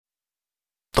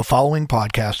The following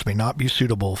podcast may not be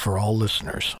suitable for all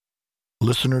listeners.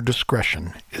 Listener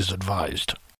discretion is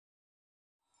advised.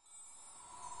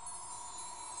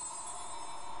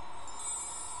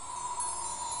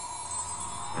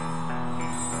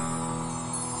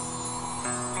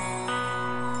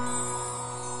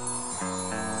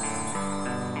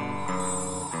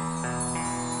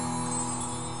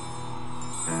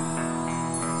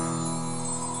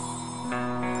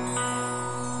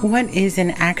 What is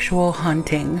an actual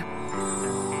haunting?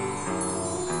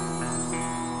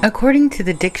 According to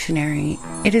the dictionary,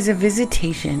 it is a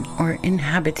visitation or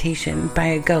inhabitation by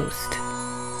a ghost.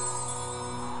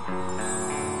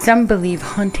 Some believe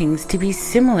hauntings to be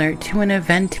similar to an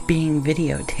event being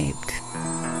videotaped.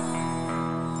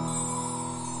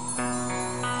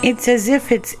 It's as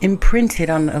if it's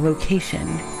imprinted on a location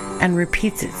and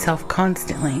repeats itself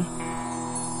constantly.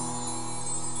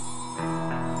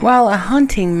 While a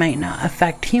haunting might not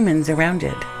affect humans around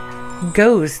it,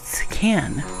 ghosts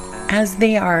can, as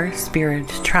they are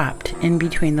spirits trapped in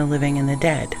between the living and the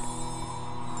dead.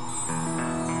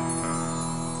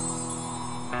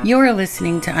 You're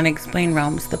listening to Unexplained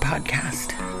Realms, the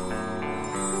podcast.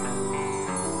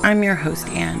 I'm your host,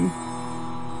 Anne,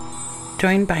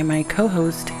 joined by my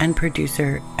co-host and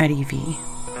producer, Eddie V.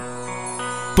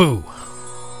 Boo!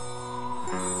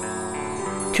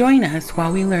 Join us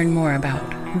while we learn more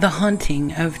about the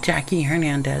haunting of Jackie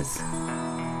Hernandez.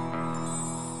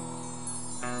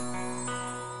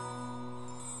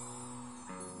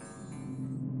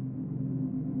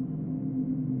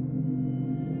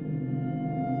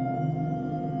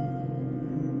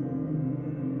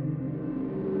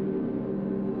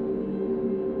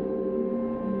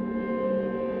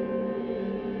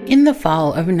 In the fall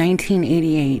of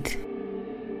 1988,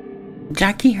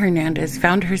 Jackie Hernandez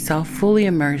found herself fully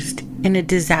immersed in a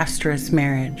disastrous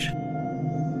marriage.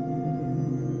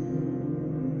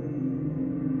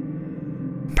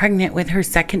 Pregnant with her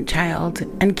second child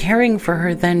and caring for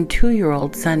her then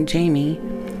 2-year-old son Jamie,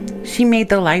 she made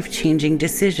the life-changing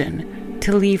decision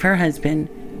to leave her husband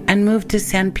and move to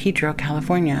San Pedro,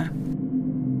 California.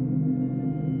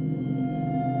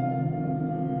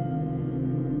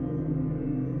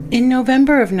 In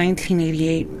November of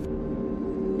 1988,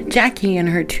 Jackie and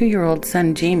her 2-year-old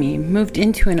son Jamie moved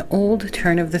into an old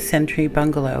turn-of-the-century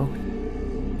bungalow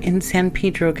in San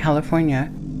Pedro,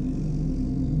 California.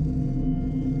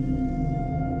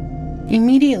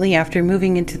 Immediately after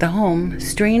moving into the home,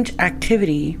 strange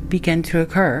activity began to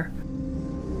occur.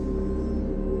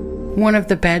 One of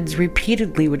the beds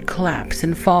repeatedly would collapse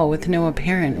and fall with no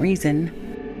apparent reason.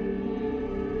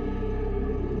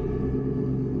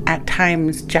 At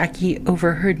times, Jackie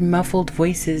overheard muffled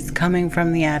voices coming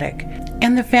from the attic,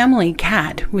 and the family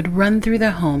cat would run through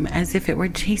the home as if it were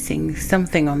chasing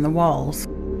something on the walls.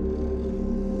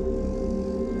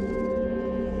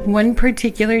 One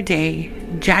particular day,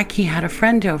 Jackie had a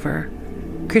friend over,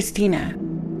 Christina.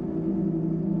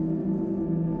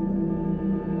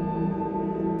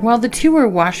 While the two were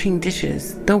washing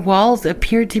dishes, the walls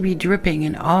appeared to be dripping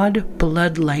an odd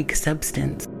blood-like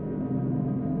substance.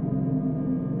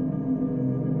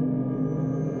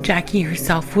 Jackie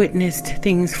herself witnessed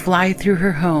things fly through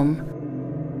her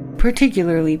home.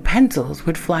 Particularly, pencils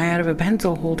would fly out of a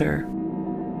pencil holder.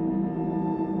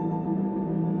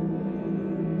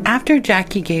 After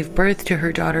Jackie gave birth to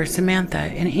her daughter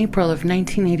Samantha in April of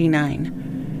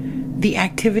 1989, the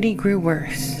activity grew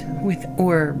worse, with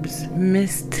orbs,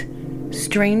 mist,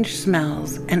 strange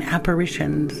smells, and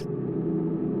apparitions.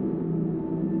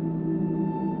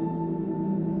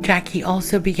 Jackie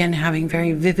also began having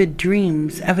very vivid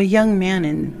dreams of a young man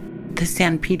in the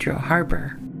San Pedro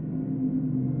harbor.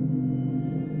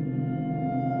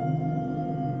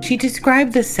 She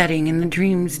described the setting in the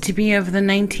dreams to be of the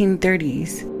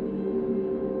 1930s,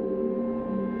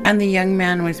 and the young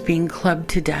man was being clubbed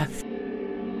to death.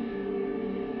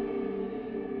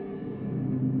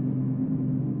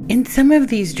 In some of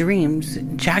these dreams,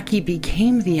 Jackie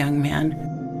became the young man,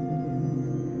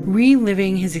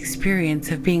 reliving his experience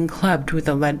of being clubbed with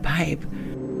a lead pipe,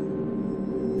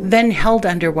 then held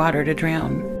underwater to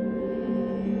drown.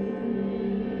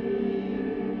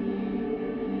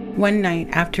 One night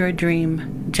after a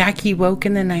dream, Jackie woke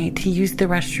in the night to use the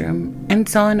restroom and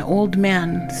saw an old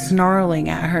man snarling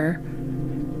at her,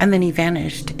 and then he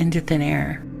vanished into thin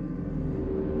air.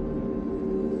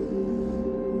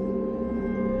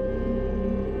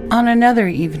 On another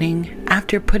evening,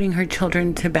 after putting her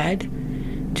children to bed,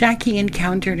 Jackie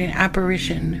encountered an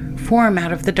apparition form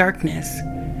out of the darkness,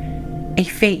 a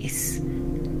face,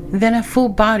 then a full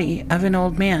body of an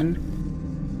old man.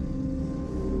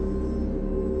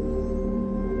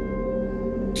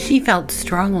 She She felt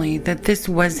strongly that this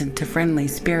wasn't a friendly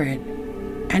spirit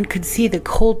and could see the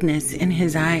coldness in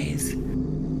his eyes.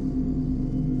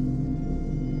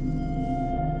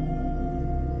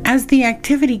 As the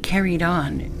activity carried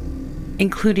on,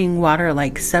 including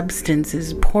water-like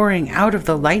substances pouring out of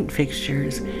the light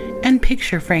fixtures and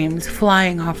picture frames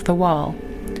flying off the wall,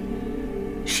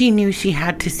 she knew she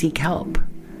had to seek help.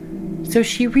 So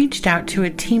she reached out to a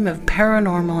team of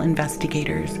paranormal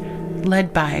investigators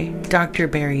led by Dr.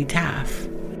 Barry Taff.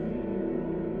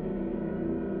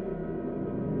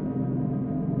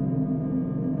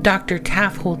 Dr.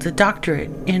 Taff holds a doctorate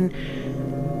in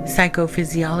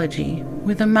psychophysiology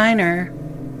with a minor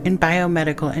in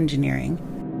biomedical engineering.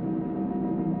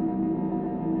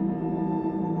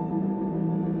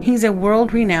 He's a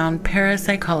world-renowned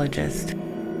parapsychologist.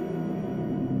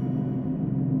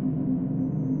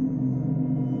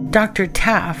 Dr.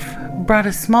 Taff brought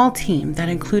a small team that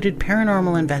included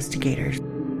paranormal investigators,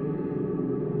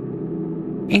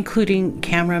 including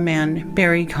cameraman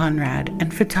Barry Conrad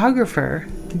and photographer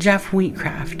Jeff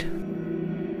Wheatcraft.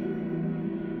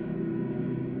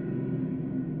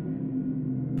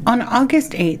 On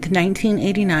August 8,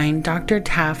 1989, Dr.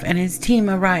 Taff and his team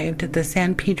arrived at the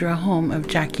San Pedro home of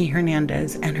Jackie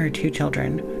Hernandez and her 2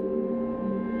 children.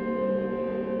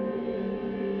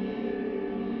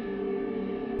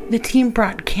 The team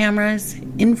brought cameras,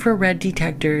 infrared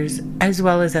detectors, as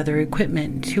well as other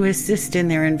equipment to assist in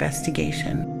their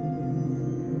investigation.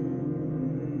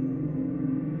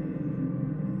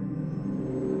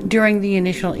 During the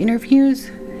initial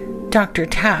interviews, Dr.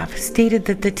 Taff stated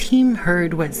that the team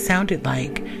heard what sounded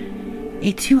like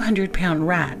a 200-pound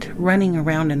rat running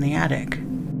around in the attic.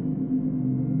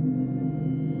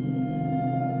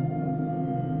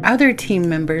 Other team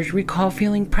members recall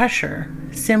feeling pressure,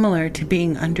 similar to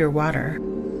being underwater.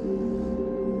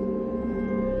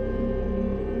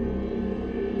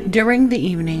 During the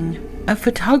evening, a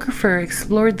photographer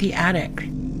explored the attic,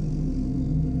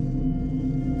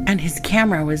 and his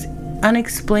camera was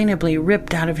unexplainably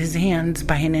ripped out of his hands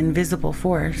by an invisible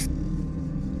force.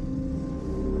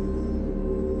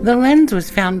 The lens was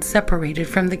found separated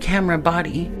from the camera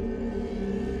body.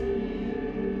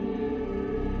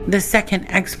 The second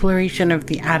exploration of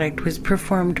the attic was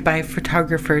performed by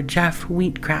photographer Jeff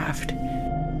Wheatcraft,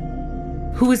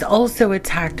 who was also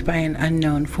attacked by an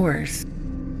unknown force.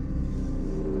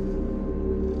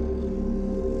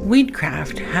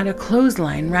 Wheatcraft had a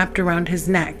clothesline wrapped around his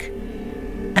neck,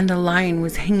 and the line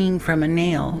was hanging from a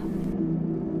nail.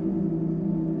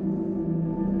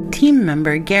 Team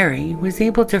member Gary was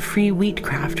able to free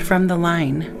Wheatcraft from the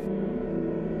line.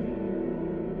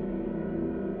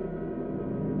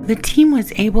 The team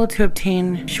was able to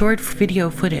obtain short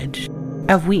video footage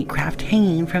of Wheatcraft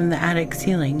hanging from the attic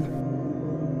ceiling.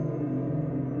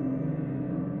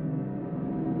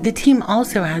 The team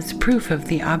also has proof of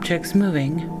the objects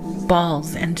moving,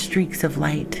 balls and streaks of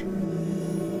light.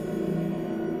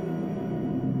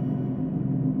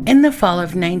 In the fall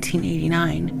of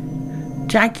 1989,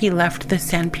 Jackie left the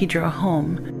San Pedro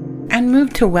home and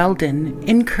moved to Weldon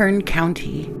in Kern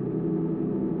County.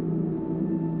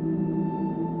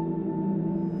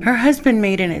 Her husband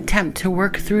made an attempt to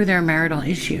work through their marital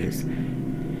issues,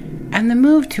 and the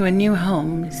move to a new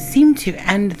home seemed to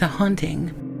end the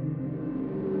haunting.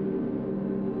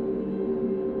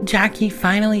 Jackie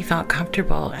finally felt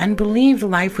comfortable and believed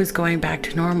life was going back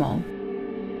to normal.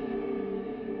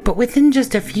 But within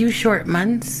just a few short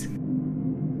months,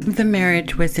 the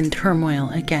marriage was in turmoil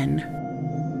again.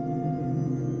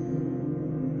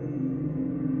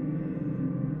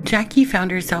 Jackie found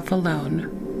herself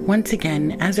alone once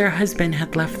again as her husband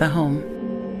had left the home.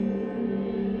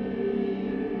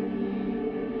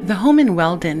 The home in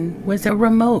Weldon was a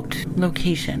remote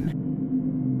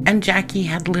location, and Jackie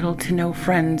had little to no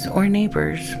friends or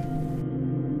neighbors.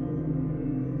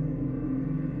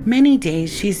 Many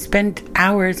days she spent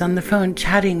hours on the phone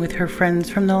chatting with her friends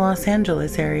from the Los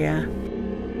Angeles area.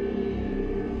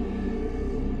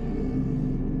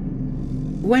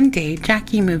 One day,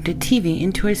 Jackie moved a TV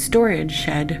into a storage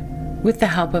shed with the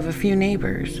help of a few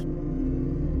neighbors.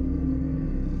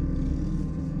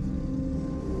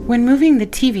 When moving the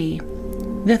TV,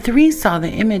 the 3 saw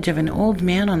the image of an old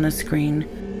man on the screen.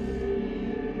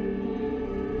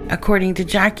 According to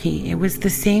Jackie, it was the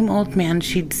same old man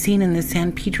she'd seen in the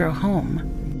San Pedro home.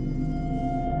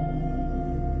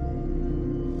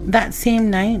 That same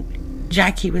night,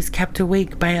 Jackie was kept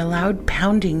awake by a loud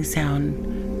pounding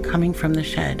sound coming from the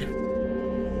shed.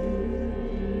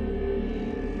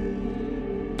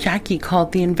 Jackie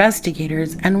called the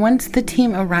investigators, and once the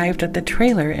team arrived at the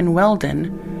trailer in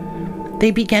Weldon, they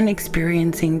began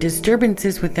experiencing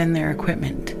disturbances within their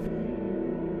equipment.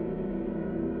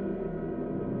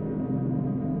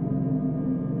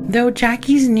 Though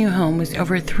Jackie's new home was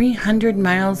over 300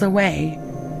 miles away,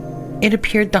 it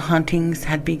appeared the hauntings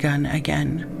had begun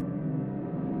again.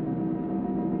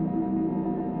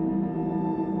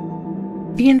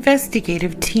 The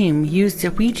investigative team used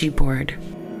a Ouija board.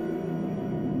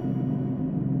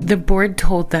 The board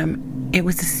told them it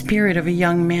was the spirit of a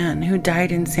young man who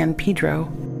died in San Pedro.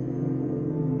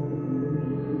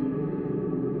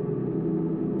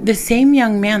 The same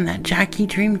young man that Jackie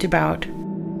dreamed about.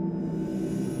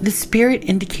 The spirit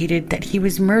indicated that he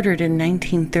was murdered in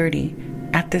 1930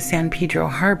 at the San Pedro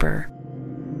harbor,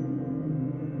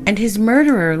 and his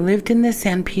murderer lived in the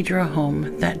San Pedro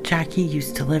home that Jackie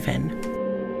used to live in.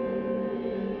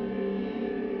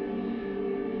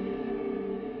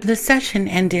 The session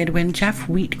ended when Jeff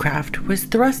Wheatcraft was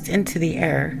thrust into the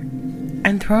air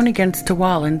and thrown against a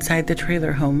wall inside the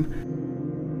trailer home.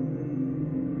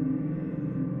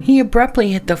 He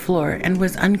abruptly hit the floor and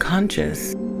was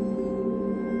unconscious.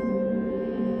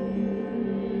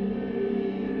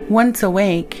 Once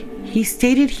awake, he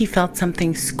stated he felt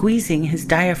something squeezing his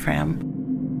diaphragm,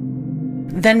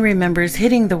 then remembers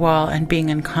hitting the wall and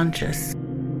being unconscious.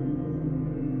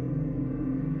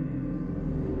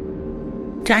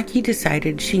 Jackie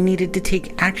decided she needed to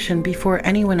take action before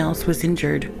anyone else was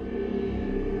injured.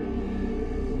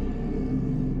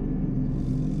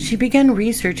 She began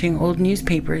researching old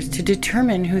newspapers to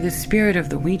determine who the spirit of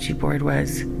the Ouija board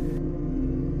was.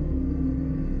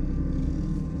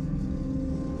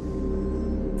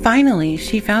 Finally,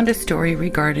 she found a story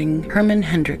regarding Herman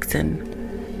Hendrickson,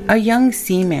 a young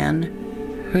seaman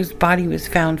whose body was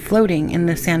found floating in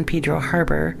the San Pedro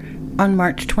harbor on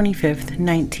March 25,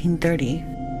 1930.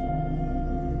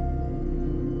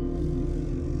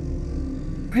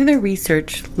 Further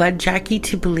research led Jackie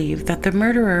to believe that the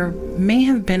murderer may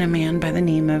have been a man by the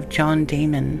name of John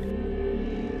Damon.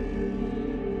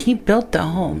 He built the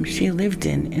home she lived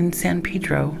in San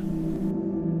Pedro.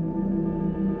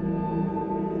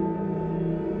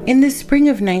 In the spring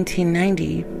of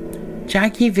 1990,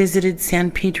 Jackie visited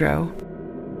San Pedro.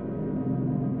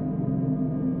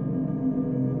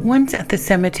 Once at the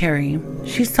cemetery,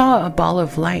 she saw a ball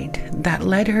of light that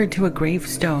led her to a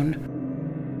gravestone.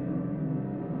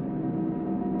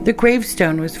 The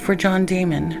gravestone was for John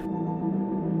Damon.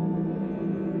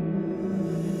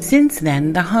 Since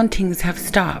then, the hauntings have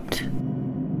stopped.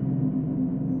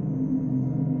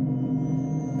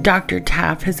 Dr.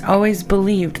 Taff has always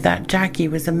believed that Jackie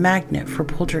was a magnet for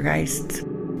poltergeists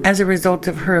as a result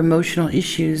of her emotional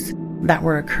issues that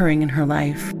were occurring in her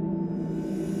life.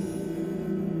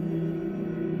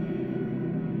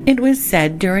 It was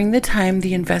said during the time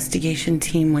the investigation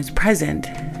team was present,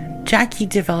 Jackie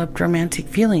developed romantic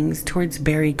feelings towards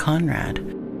Barry Conrad,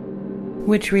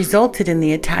 which resulted in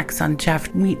the attacks on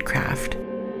Jeff Wheatcraft.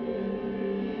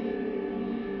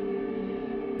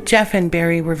 Jeff and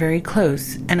Barry were very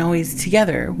close and always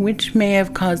together, which may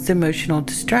have caused emotional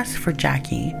distress for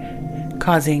Jackie,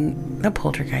 causing the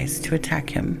poltergeist to attack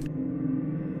him.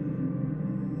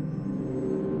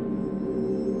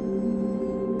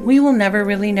 We will never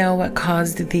really know what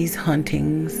caused these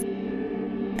hauntings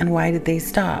and why did they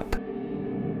stop.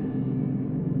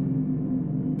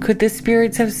 Could the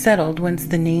spirits have settled once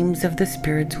the names of the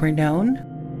spirits were known?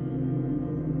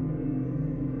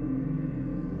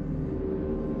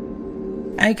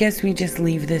 I guess we just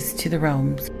leave this to the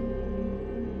realms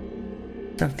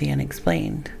of the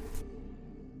unexplained.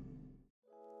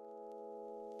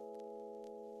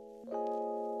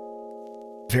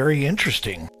 Very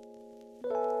interesting.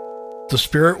 The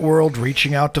spirit world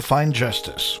reaching out to find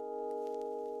justice.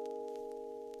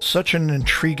 Such an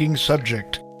intriguing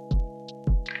subject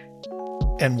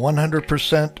and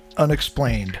 100%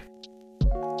 unexplained.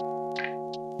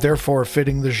 Therefore,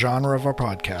 fitting the genre of our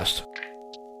podcast.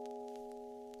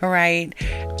 Right.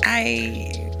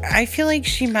 I feel like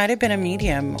she might have been a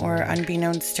medium, or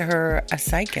unbeknownst to her, a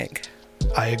psychic.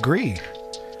 I agree.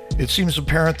 It seems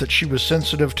apparent that she was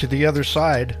sensitive to the other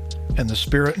side, and the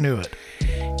spirit knew it.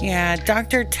 Yeah,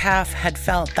 Dr. Taff had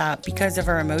felt that because of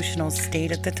her emotional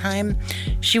state at the time,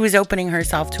 she was opening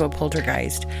herself to a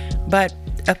poltergeist. But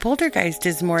a poltergeist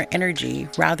is more energy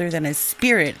rather than a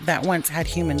spirit that once had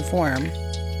human form.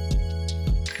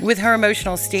 With her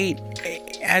emotional state,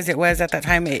 as it was at that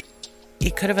time, it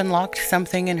could have unlocked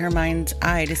something in her mind's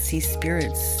eye to see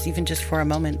spirits, even just for a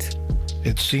moment.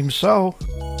 It seems so.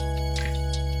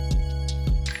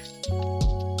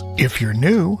 If you're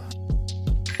new,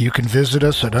 you can visit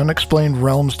us at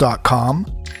unexplainedrealms.com,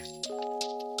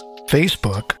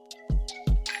 Facebook,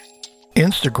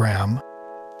 Instagram,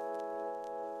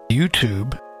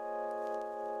 YouTube,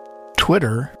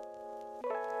 Twitter,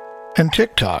 and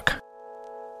TikTok.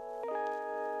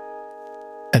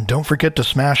 And don't forget to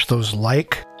smash those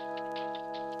like,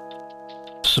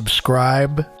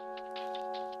 subscribe,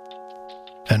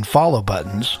 and follow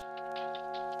buttons.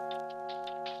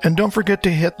 And don't forget to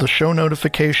hit the show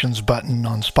notifications button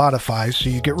on Spotify so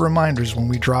you get reminders when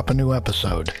we drop a new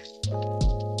episode.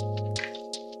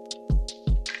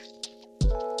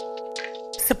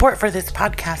 Support for this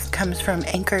podcast comes from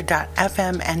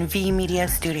Anchor.fm and V Media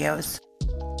Studios.